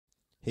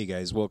Hey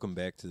guys, welcome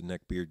back to the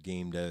Neckbeard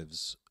Game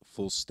Devs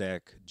FullStack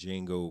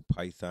Django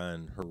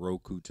Python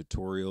Heroku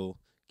tutorial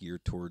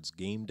geared towards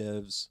game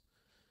devs.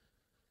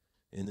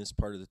 In this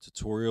part of the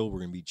tutorial, we're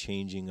going to be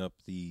changing up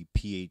the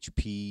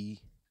PHP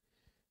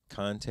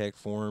contact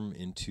form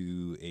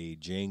into a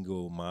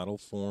Django model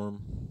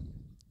form.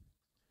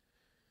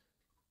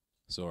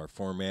 So our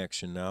form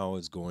action now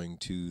is going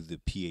to the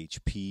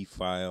PHP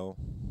file,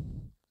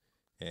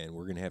 and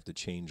we're going to have to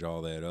change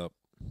all that up.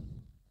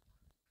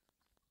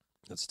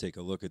 Let's take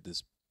a look at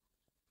this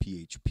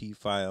PHP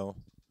file.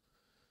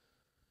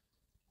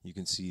 You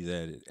can see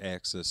that it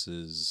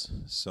accesses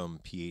some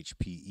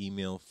PHP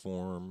email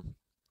form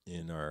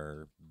in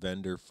our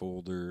vendor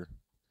folder.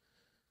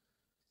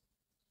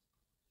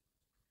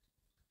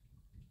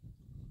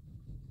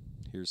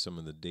 Here's some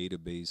of the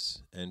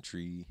database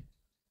entry.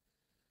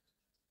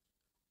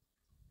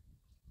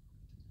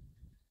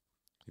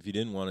 If you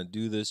didn't want to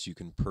do this, you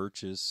can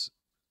purchase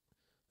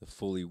the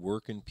fully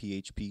working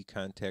PHP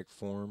contact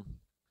form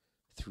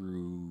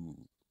through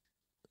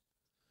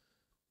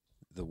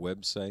the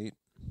website.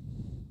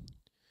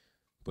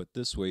 But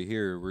this way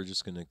here, we're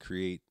just going to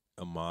create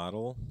a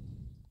model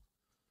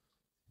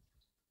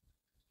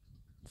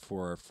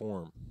for our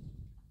form.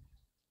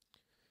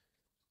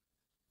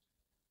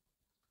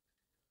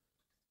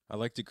 I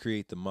like to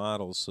create the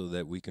model so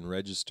that we can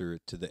register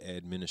it to the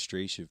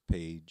administrative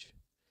page,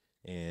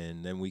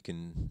 and then we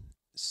can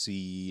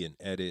see and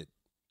edit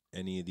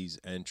any of these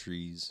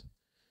entries.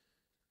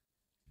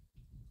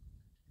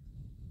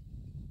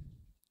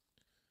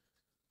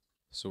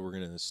 So we're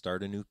going to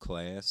start a new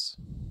class.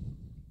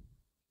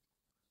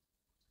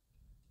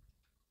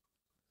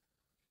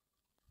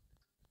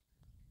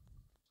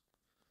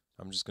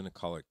 I'm just going to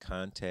call it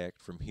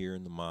contact from here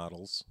in the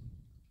models.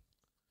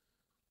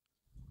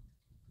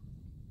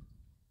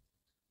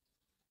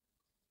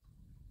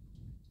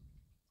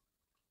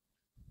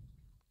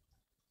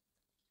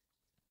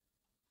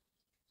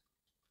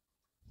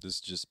 This is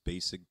just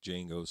basic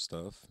Django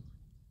stuff.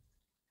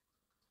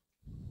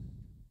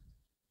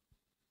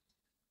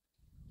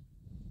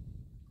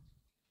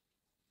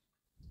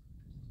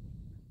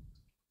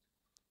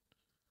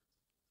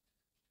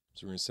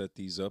 So we're going to set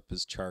these up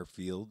as char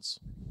fields.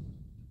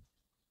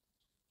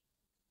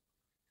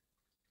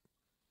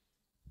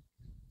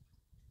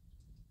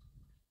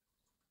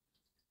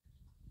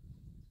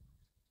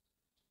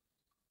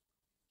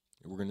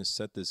 We're going to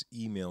set this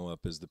email up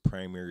as the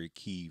primary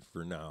key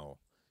for now,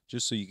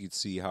 just so you can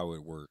see how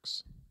it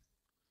works.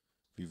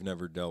 If you've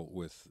never dealt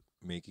with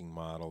making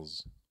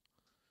models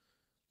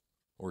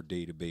or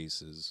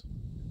databases.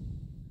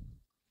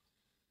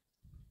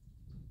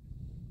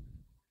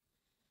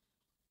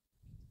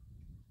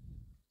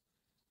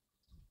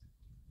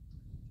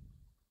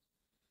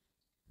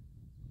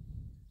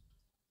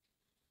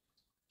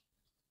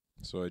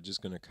 So I'm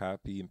just going to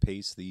copy and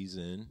paste these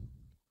in.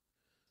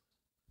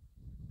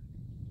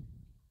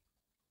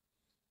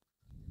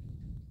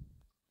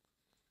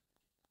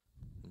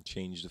 And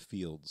change the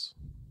fields.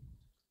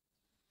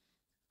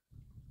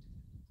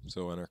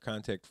 So on our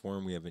contact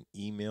form, we have an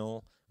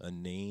email, a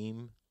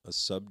name, a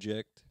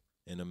subject,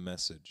 and a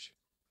message.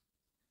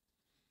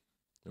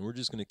 And we're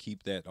just going to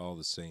keep that all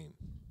the same.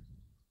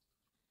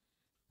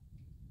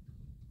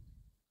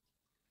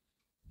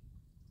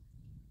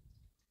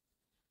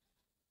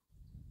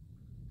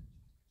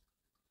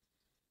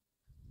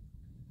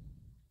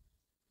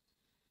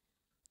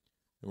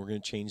 And we're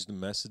going to change the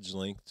message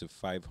length to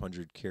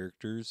 500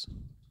 characters.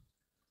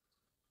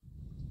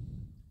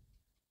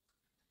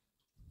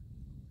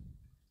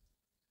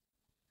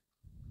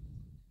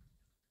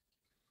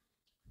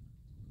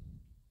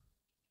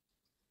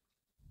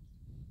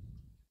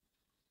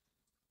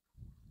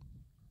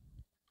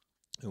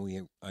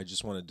 And I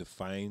just want to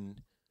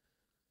define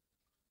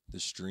the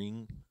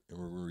string, and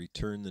we're going to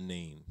return the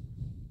name.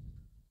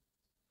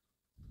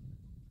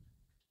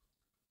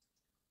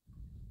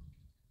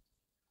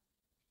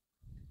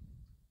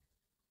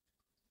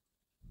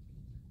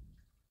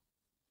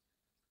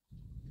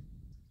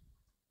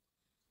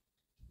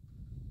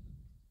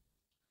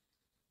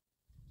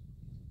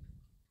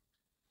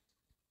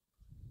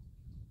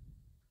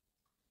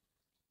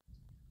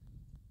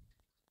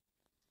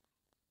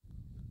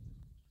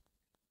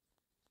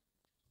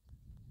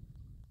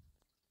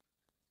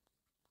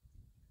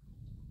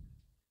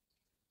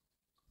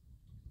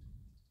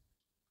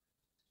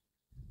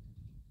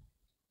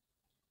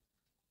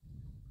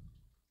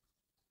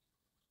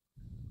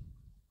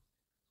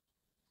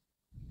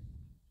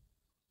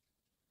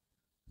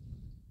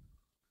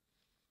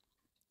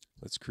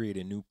 Let's create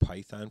a new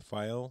Python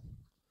file.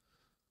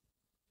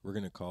 We're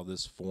going to call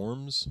this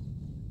forms.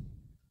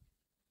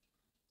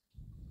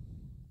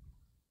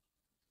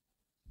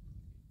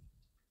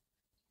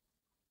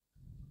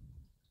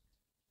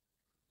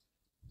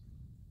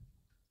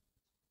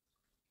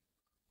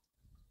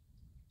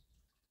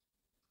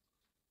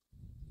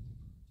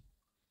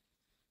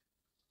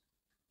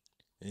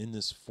 In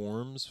this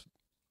forms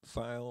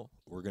file,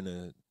 we're going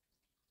to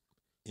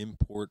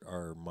import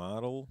our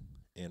model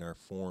and our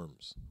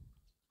forms.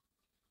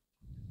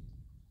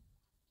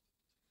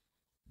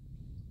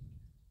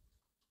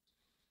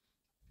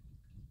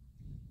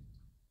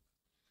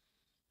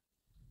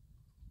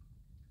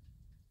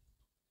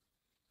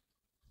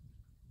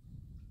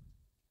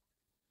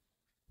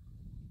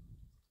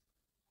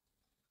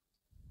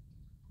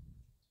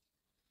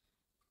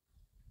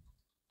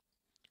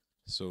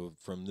 So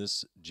from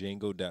this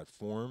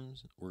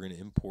Django.forms, we're going to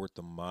import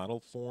the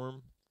model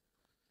form.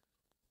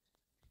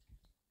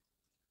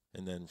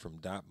 And then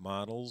from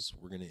 .models,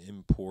 we're going to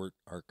import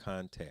our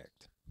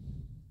contact.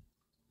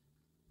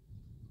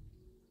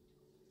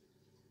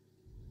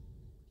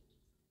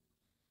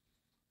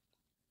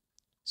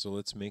 So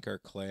let's make our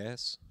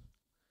class.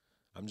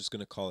 I'm just going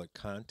to call it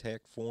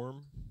contact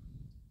form.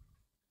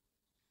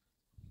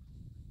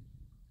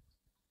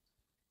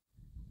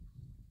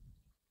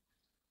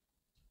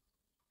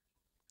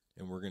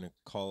 And we're going to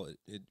call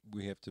it,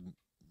 we have to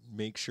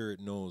make sure it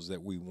knows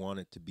that we want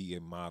it to be a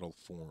model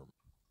form.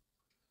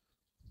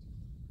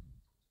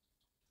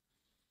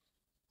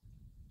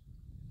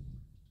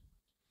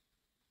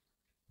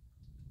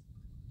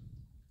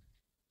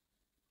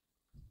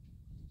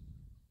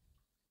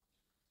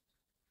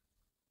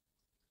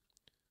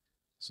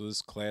 So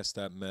this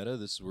class.meta,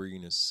 this is where you're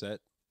going to set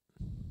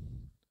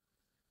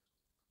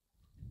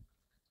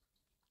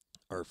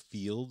our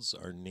fields,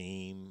 our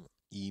name,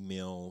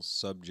 email,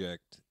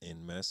 subject,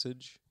 and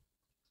message.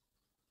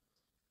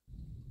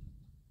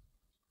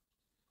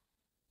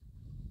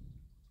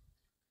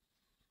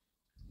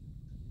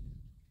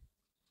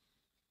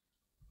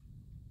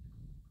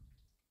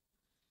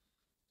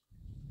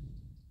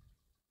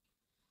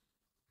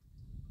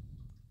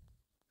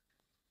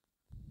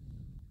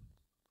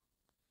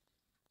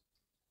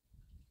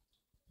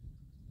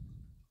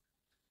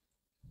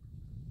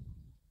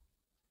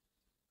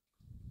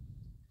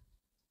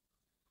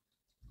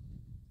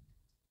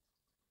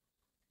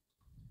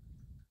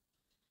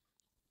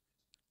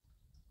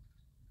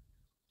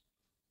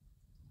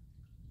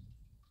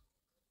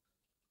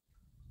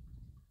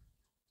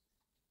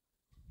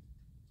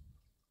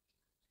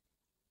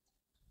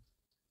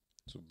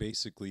 So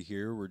basically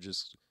here we're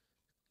just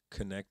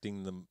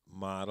connecting the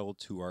model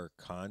to our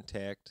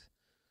contact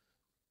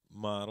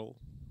model.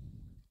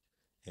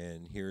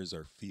 And here's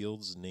our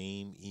fields,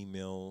 name,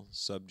 email,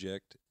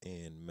 subject,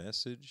 and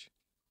message.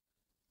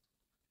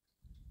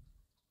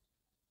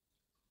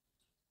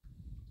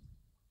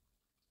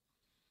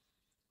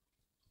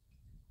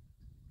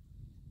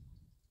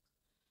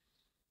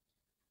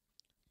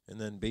 And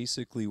then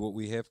basically what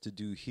we have to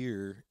do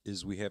here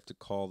is we have to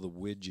call the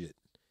widget.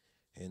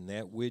 And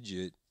that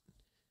widget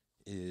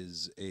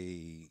is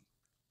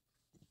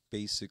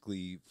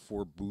basically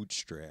for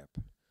Bootstrap.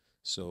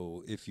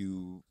 So if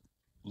you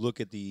look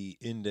at the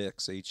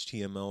index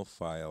HTML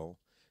file,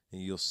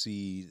 and you'll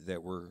see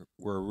that we're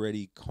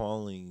already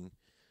calling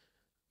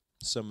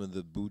some of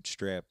the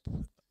Bootstrap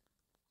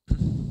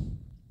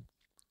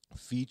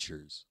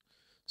features.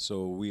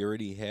 So we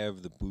already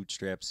have the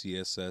Bootstrap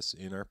CSS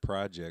in our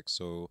project.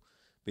 So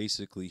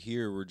basically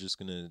here we're just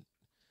going to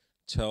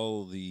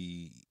tell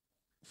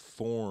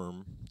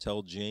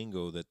tell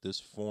Django that this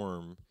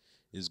form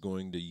is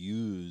going to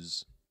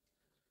use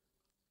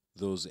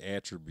those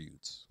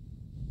attributes.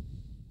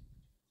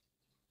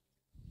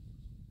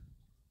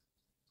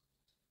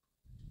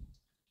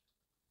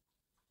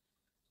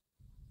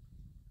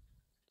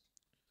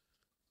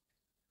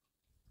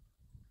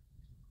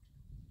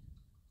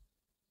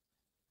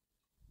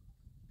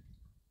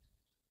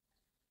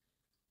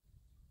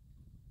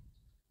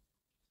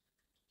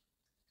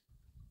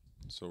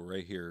 So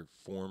right here,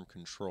 form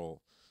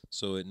control.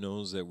 So it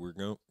knows that we're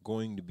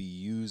going to be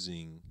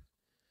using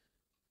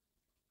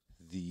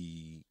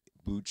the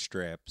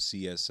Bootstrap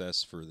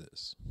CSS for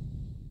this.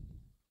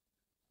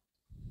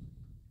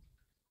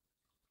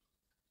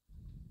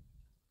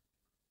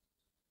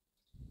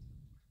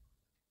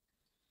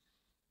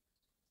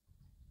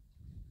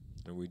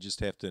 And we just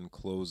have to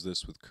enclose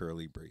this with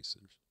curly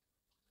braces.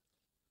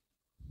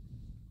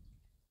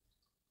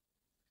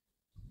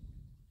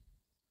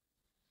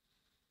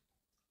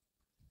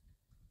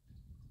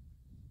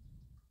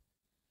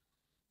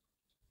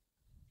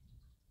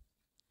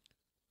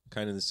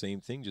 Kind of the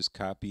same thing, just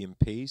copy and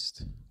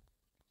paste.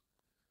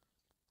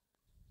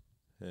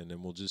 And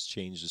then we'll just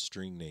change the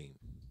string name.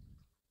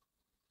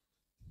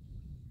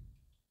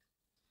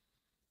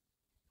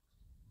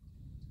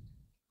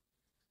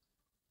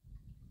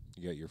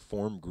 You got your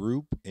form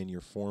group and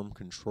your form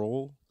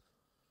control.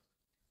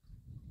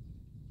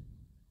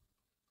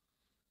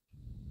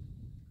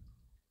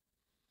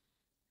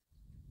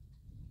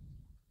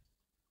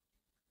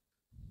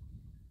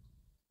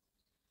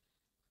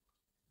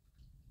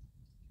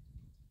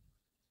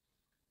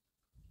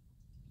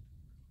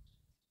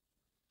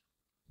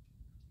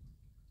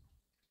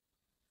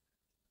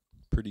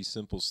 Pretty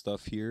simple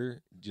stuff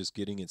here, just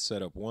getting it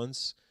set up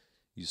once.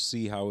 You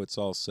see how it's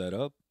all set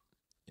up,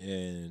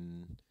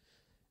 and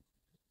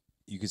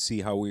you can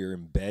see how we are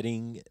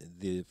embedding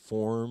the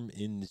form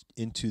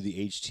into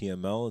the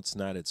HTML. It's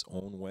not its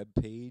own web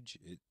page.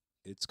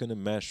 It's going to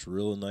mesh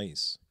real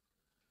nice.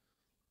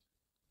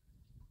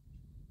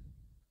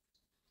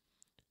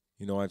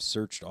 You know, I've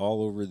searched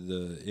all over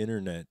the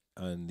internet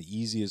on the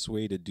easiest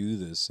way to do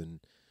this, and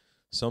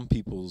some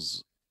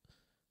people's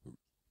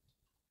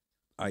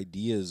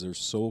ideas are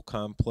so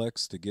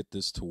complex to get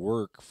this to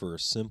work for a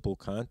simple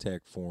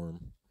contact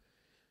form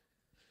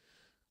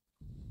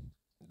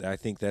I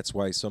think that's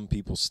why some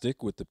people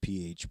stick with the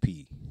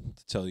PHP,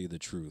 to tell you the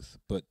truth.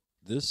 But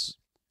this,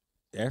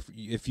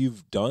 if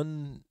you've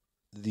done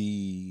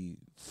the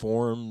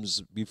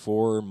forms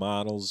before,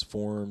 models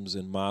forms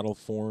and model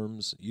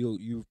forms,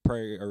 you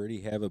probably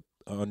already have a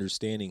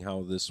understanding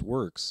how this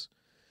works.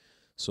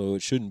 So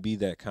it shouldn't be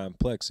that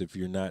complex if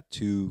you're not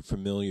too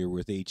familiar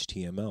with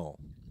HTML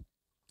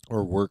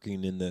or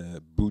working in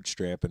the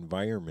Bootstrap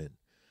environment.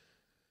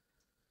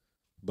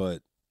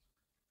 But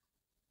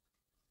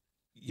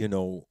you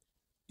know,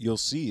 you'll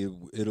see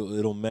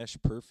it'll mesh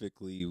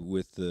perfectly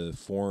with the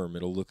form.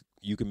 It'll look,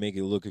 you can make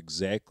it look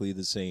exactly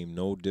the same,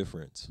 no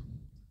difference.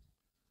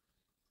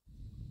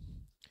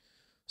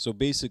 So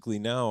basically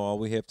now all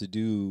we have to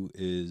do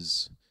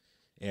is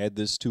add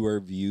this to our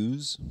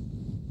views.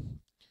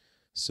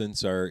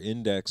 Since our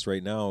index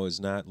right now is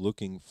not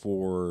looking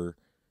for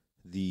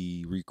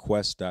the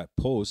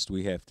request.post,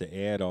 we have to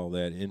add all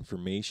that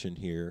information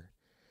here,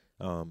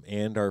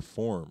 and our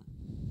form.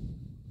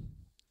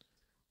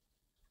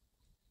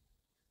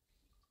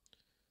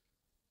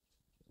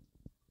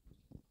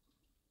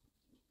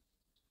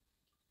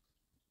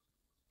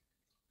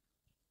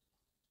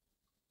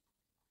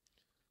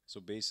 So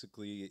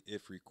basically,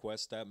 if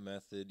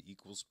request.method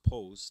equals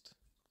post,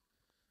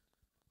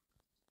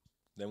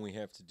 then we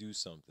have to do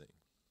something.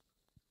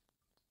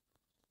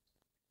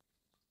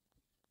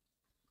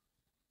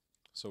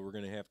 So we're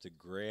going to have to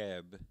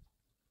grab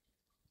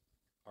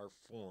our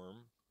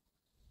form,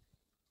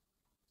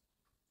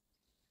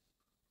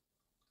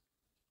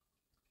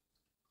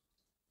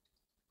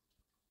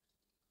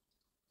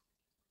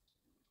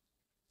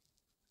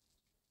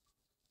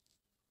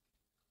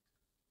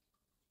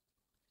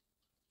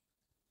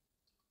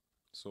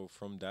 so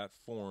from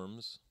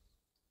 .forms,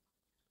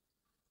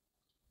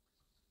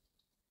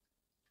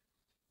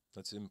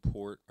 let's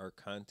import our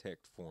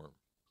contact form.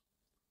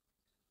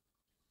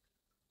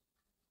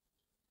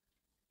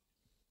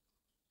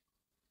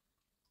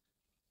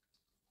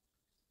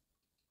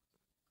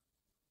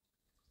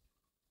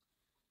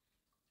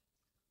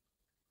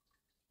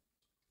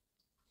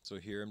 So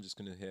here I'm just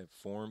going to have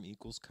form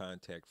equals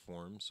contact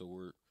form. So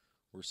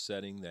we're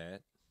setting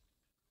that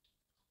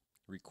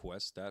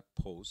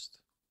request.post.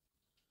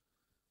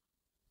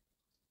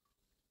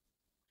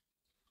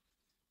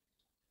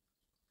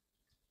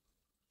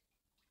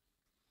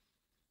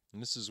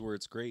 And this is where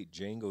it's great.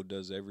 Django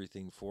does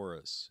everything for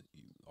us.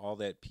 All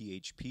that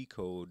PHP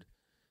code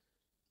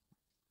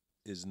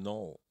is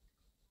null.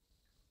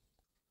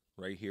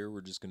 Right here,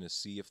 we're just going to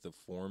see if the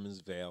form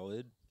is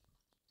valid.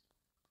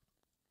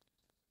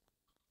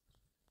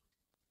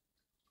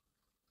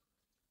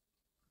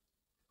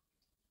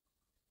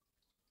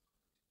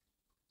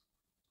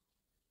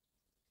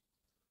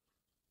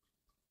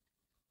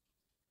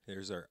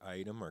 There's our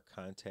item, our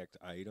contact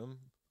item.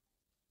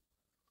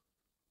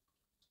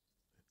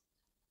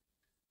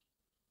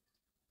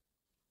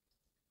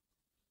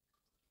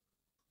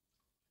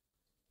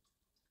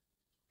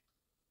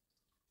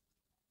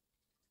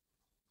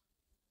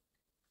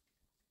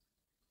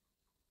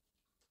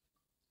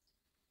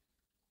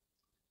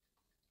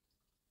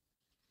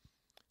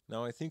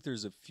 Now I think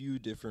there's a few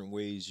different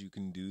ways you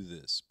can do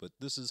this, but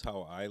this is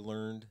how I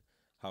learned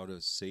how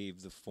to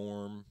save the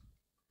form,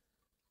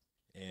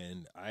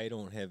 and I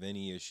don't have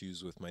any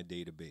issues with my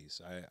database.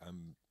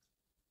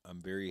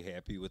 I'm very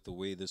happy with the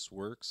way this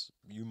works.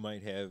 You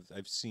might have,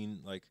 I've seen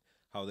like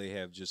how they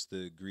have just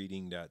the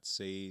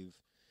greeting.save,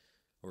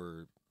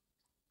 or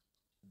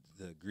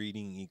the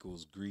greeting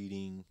equals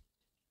greeting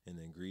and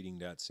then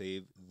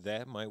greeting.save.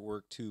 That might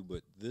work too,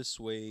 but this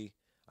way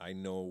I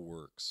know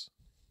works.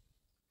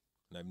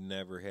 And I've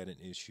never had an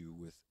issue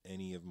with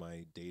any of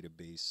my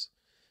database,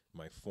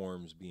 my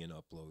forms being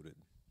uploaded,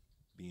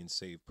 being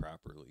saved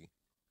properly.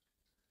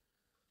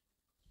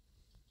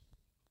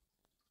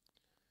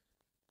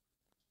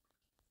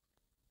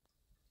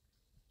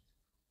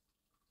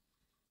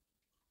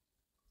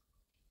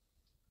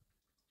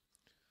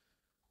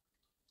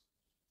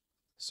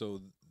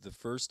 So the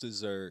first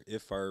is our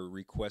if our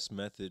request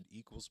method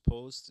equals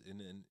post, and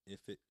then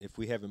if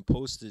we haven't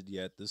posted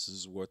yet, this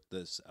is what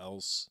this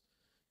else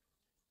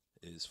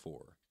is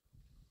for.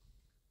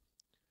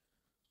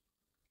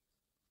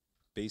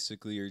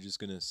 Basically, you're just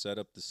going to set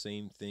up the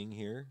same thing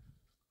here,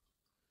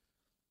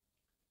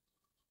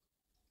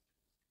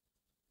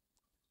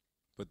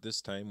 but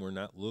this time we're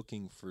not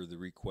looking for the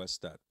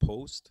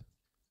request.post.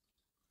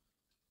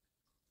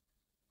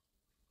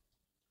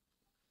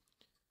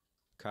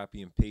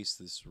 Copy and paste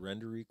this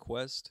render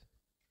request,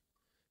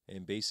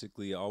 and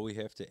basically all we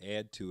have to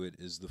add to it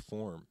is the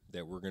form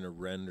that we're going to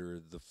render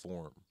the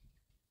form.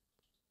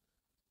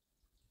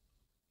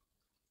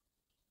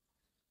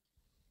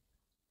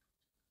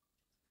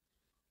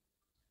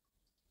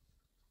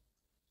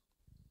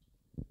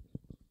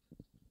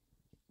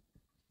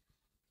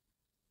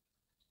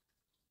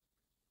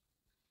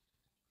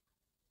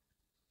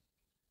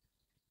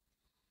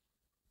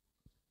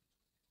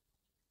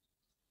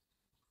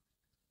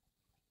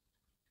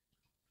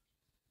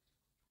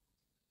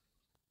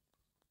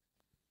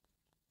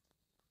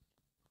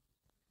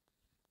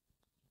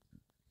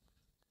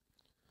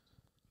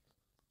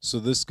 So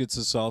this gets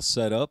us all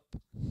set up.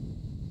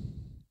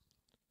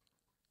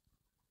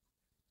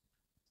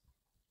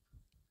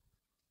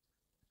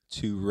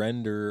 To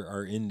render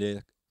our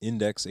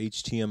index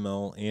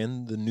HTML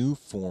and the new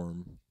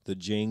form, the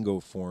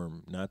Django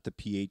form, not the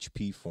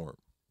PHP form.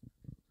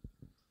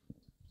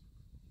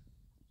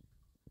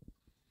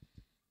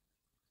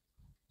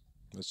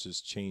 Let's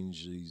just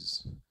change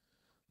these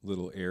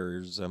little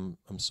errors. I'm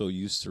so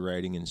used to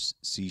writing in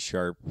C#.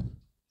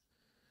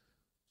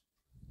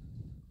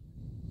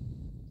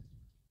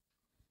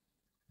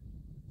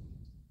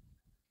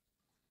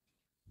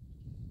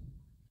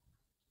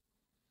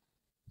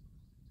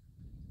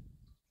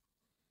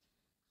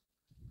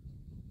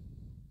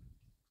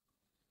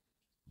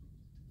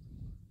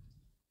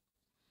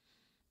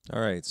 All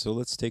right, so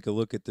let's take a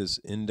look at this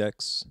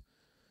index.html,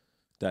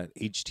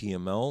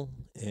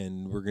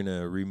 and we're going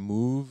to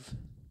remove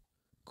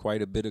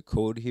quite a bit of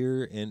code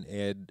here and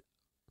add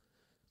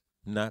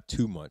not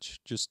too much,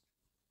 just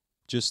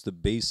the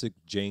basic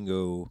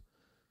Django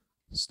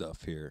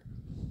stuff here.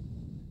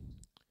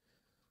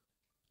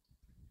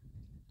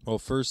 Well,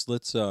 first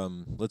let's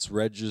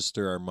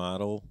register our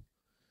model,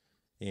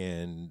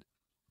 and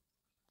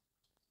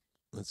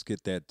let's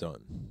get that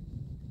done.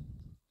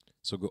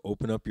 So go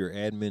open up your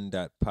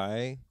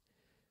admin.py.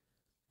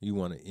 You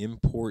want to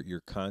import your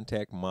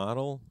contact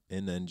model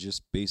and then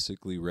just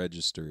basically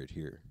register it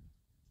here.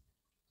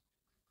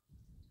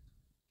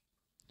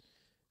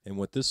 And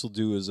what this will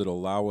do is it'll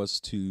allow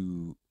us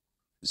to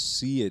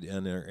see it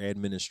on our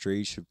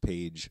administration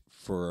page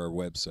for our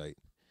website.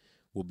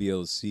 We'll be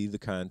able to see the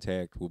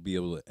contact, we'll be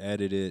able to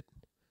edit it.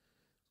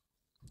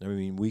 I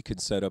mean, we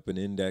could set up an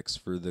index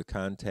for the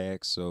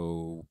contacts,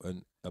 so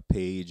a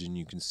page, and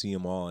you can see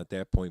them all at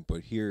that point,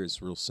 but here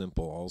it's real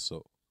simple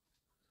also.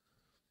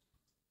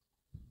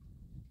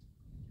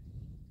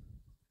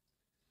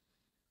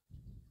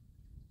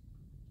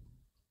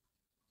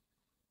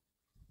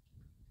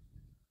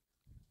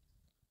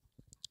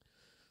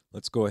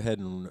 Let's go ahead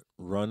and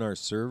run our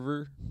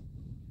server.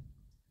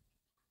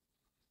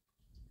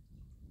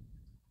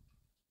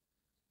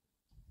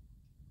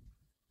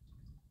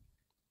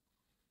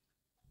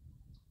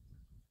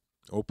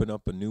 Open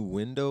up a new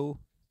window,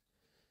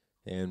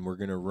 and we're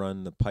going to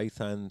run the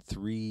Python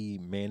 3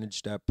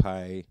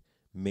 manage.py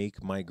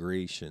make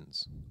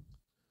migrations.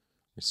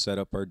 We set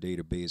up our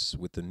database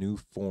with the new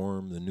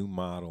form, the new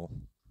model.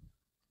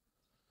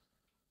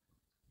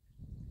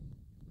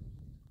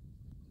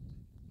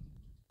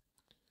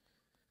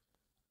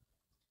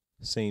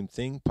 Same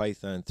thing,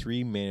 Python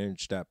 3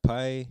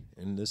 manage.py,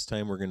 and this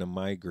time we're going to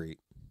migrate.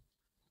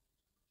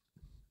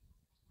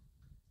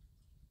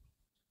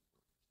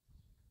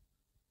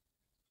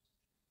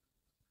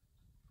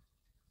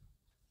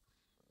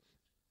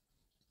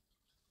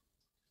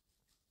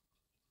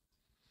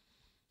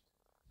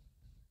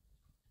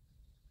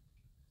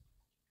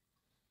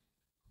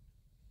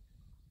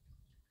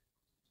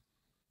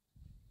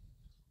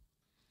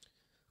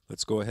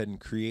 Let's go ahead and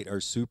create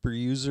our super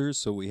user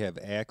so we have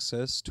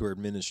access to our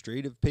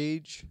administrative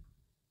page.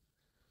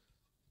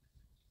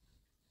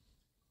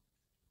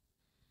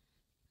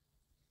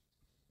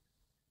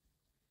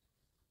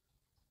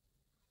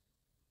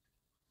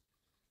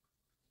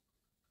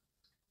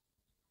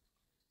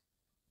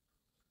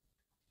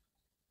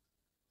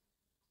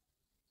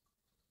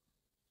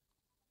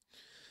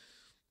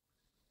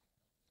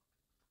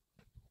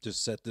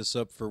 Just set this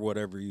up for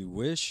whatever you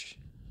wish.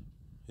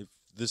 If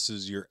this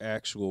is your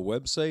actual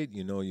website,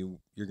 you know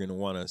you're going to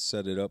want to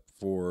set it up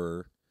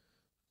for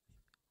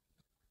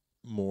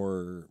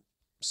more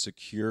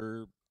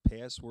secure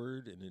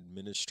password and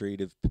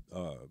administrative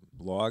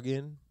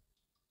login.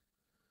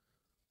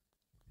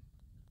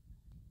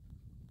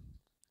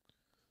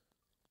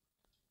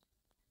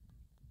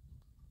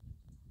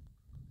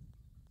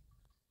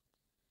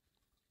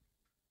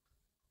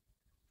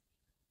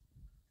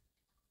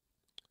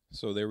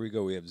 So there we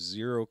go. We have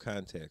 0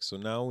 contacts. So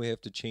now we have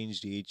to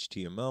change the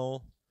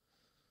HTML.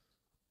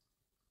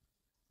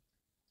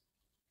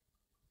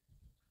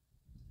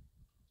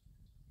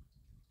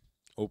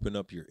 Open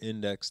up your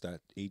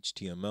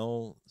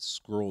index.html,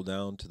 scroll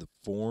down to the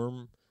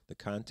form, the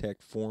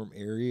contact form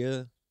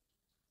area.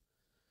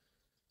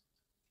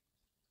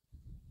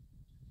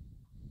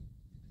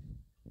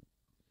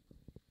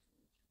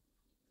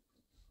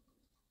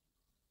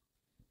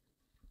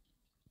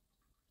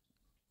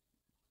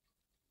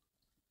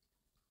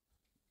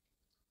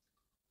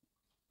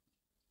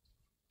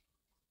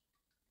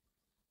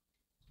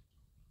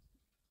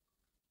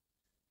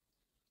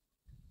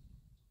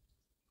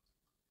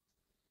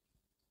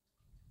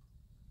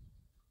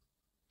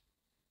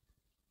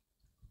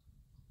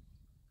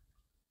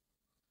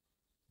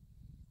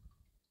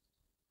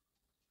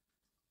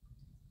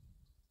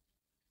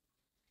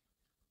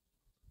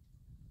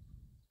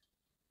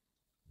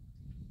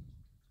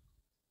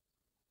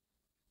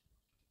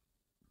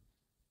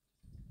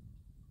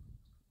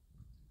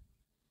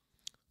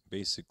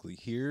 Basically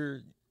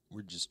here,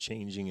 we're just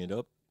changing it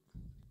up.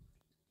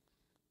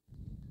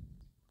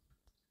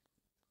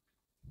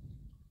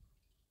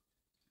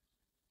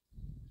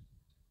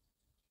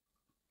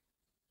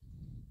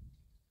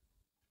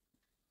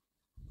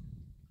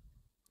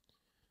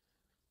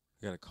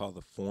 We got to call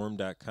the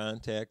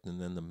form.contact,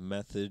 and then the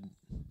method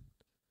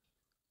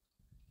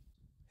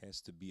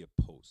has to be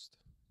a post.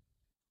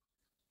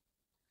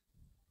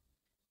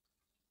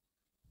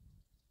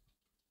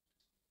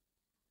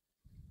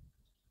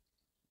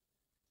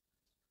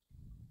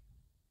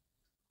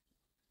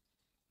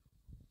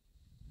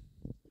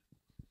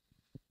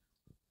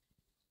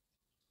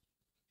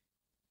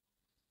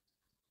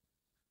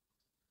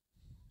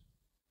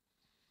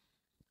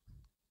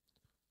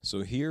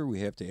 So here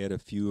we have to add a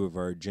few of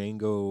our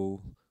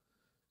Django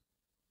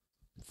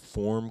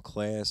form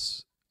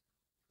class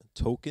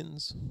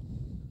tokens.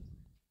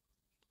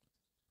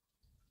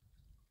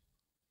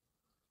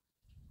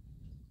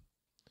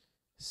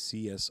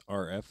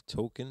 CSRF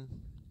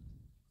token.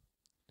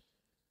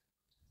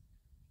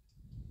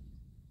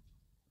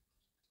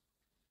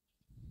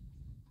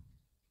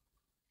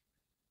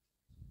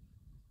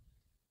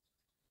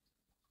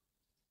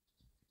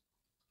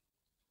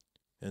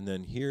 And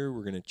then here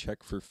we're going to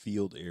check for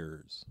field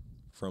errors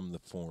from the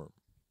form.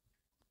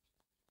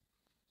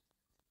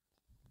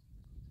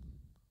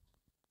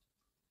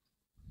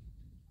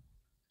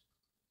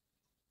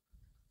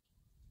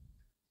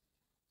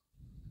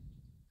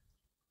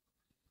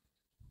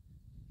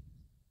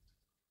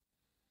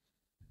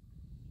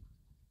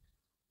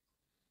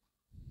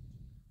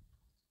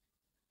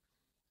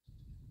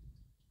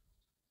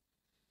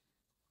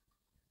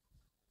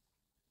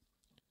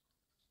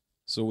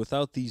 So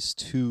without these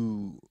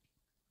two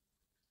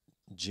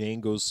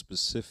Django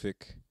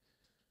specific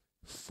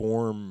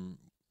form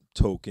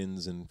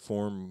tokens and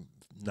form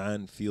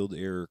non-field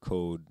error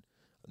code,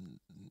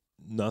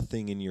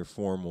 nothing in your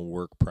form will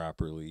work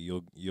properly.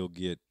 You'll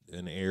get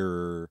an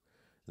error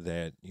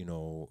that, you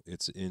know,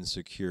 it's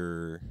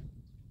insecure.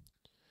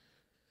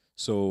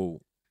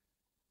 So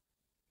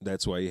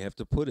that's why you have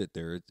to put it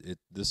there.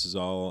 This is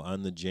all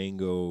on the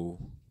Django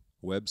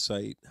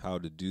website, how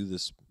to do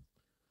this.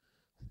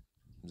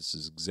 This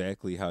is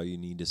exactly how you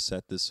need to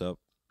set this up,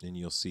 and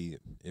you'll see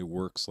it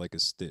works like a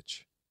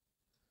stitch.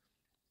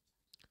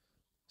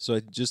 So I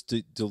just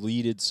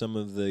deleted some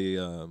of the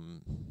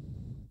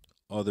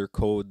other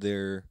code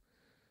there.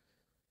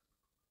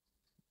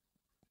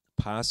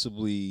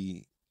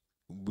 Possibly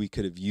we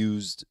could have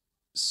used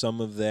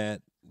some of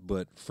that,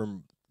 but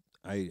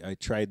I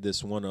tried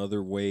this one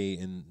other way,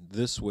 and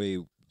this way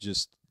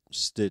just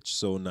stitched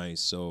so nice.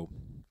 So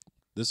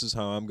this is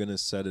how I'm going to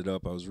set it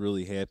up. I was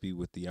really happy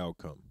with the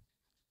outcome.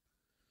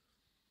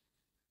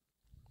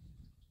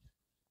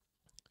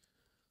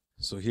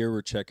 So here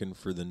we're checking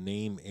for the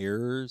name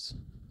errors.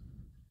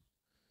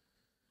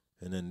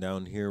 And then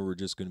down here we're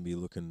just going to be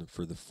looking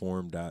for the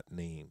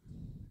form.name.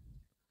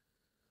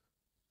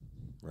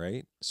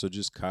 Right? So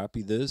just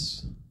copy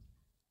this,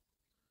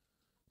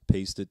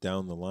 paste it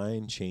down the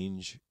line,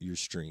 change your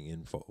string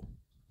info.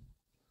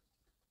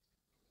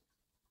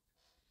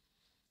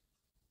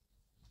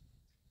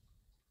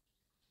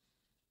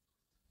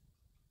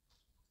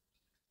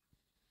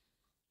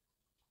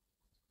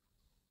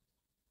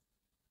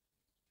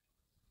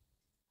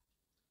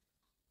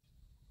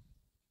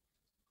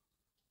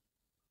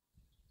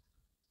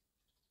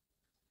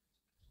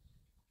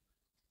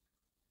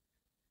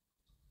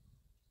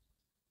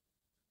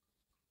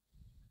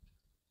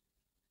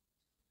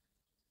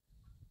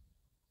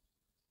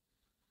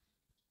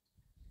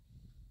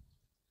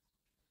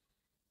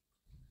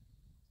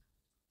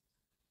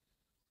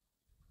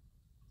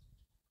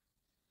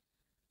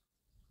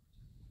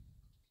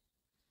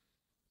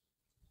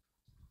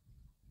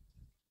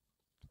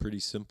 Pretty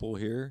simple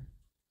here.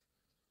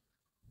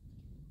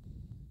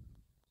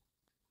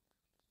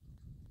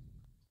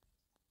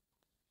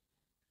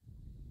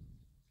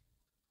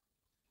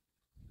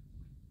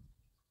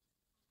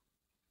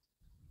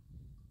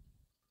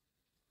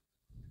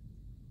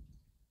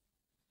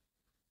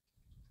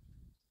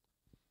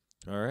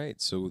 All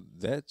right, so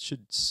that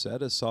should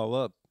set us all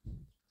up.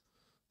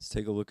 Let's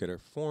take a look at our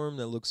form.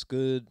 That looks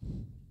good.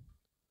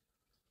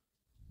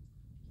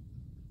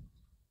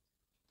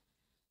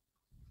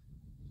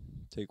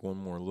 Take one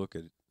more look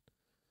at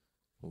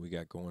what we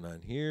got going on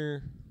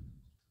here.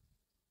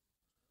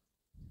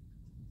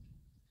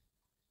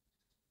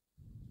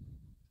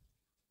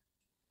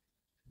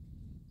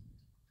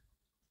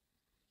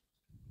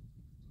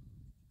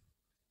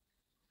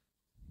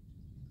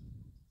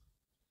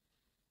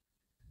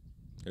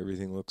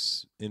 Everything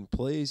looks in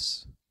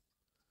place.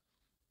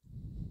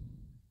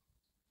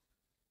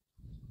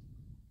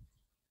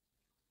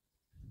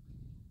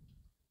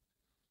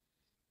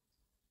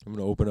 I'm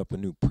going to open up a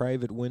new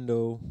private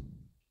window.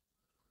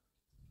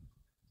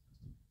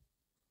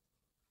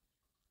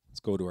 Let's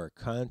go to our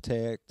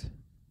contact.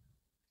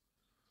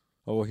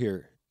 Oh,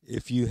 here.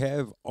 If you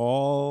have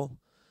all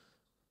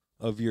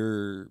of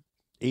your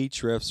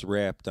hrefs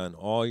wrapped on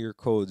all your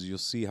codes, you'll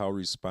see how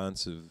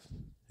responsive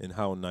and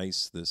how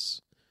nice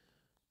this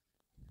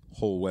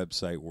whole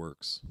website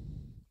works.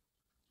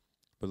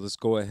 But let's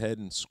go ahead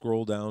and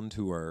scroll down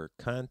to our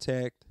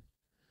contact.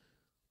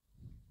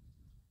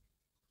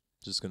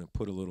 Just going to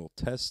put a little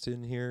test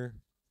in here.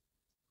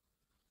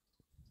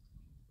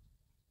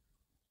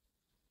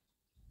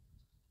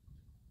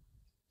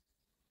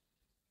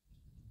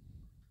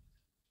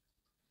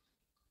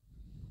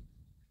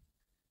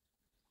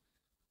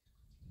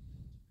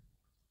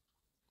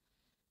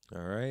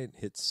 All right,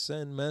 hit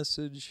send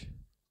message.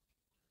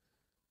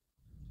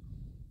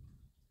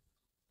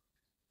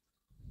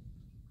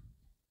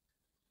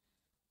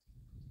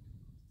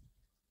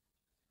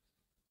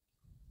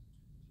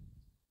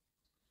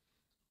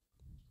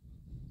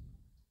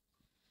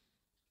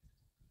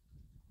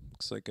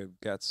 Looks like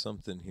I've got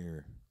something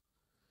here.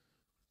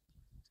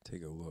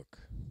 Take a look.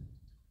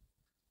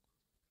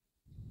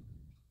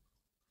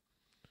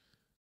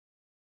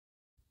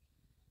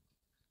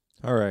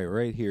 All right,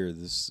 right here,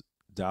 this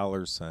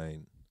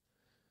 $sign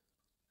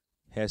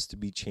has to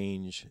be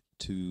changed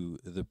to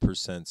the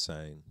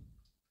 %sign.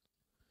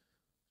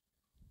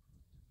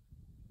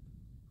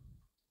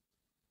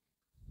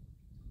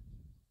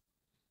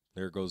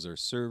 There goes our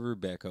server,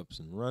 backups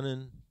and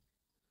running.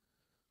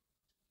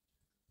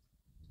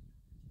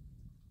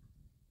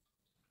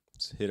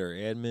 Let's hit our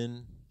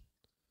admin.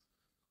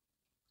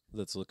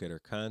 Let's look at our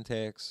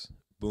contacts.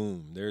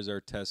 Boom, there's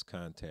our test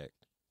contact.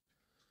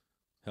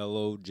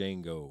 Hello,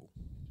 Django.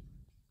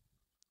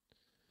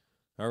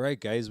 All right,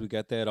 guys, we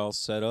got that all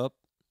set up.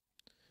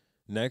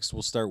 Next,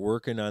 we'll start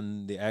working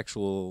on the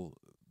actual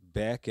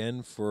back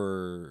end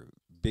for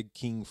Big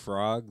King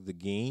Frog, the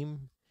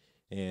game,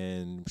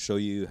 and show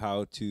you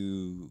how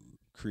to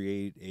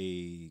create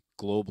a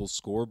global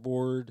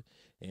scoreboard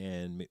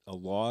and a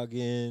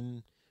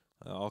login,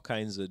 all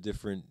kinds of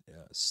different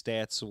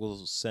stats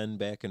we'll send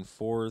back and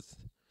forth.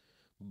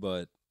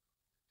 But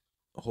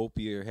hope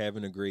you're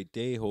having a great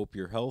day. Hope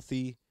you're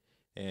healthy,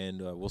 and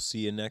we'll see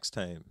you next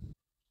time.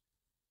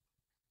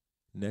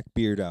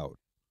 Neckbeard out.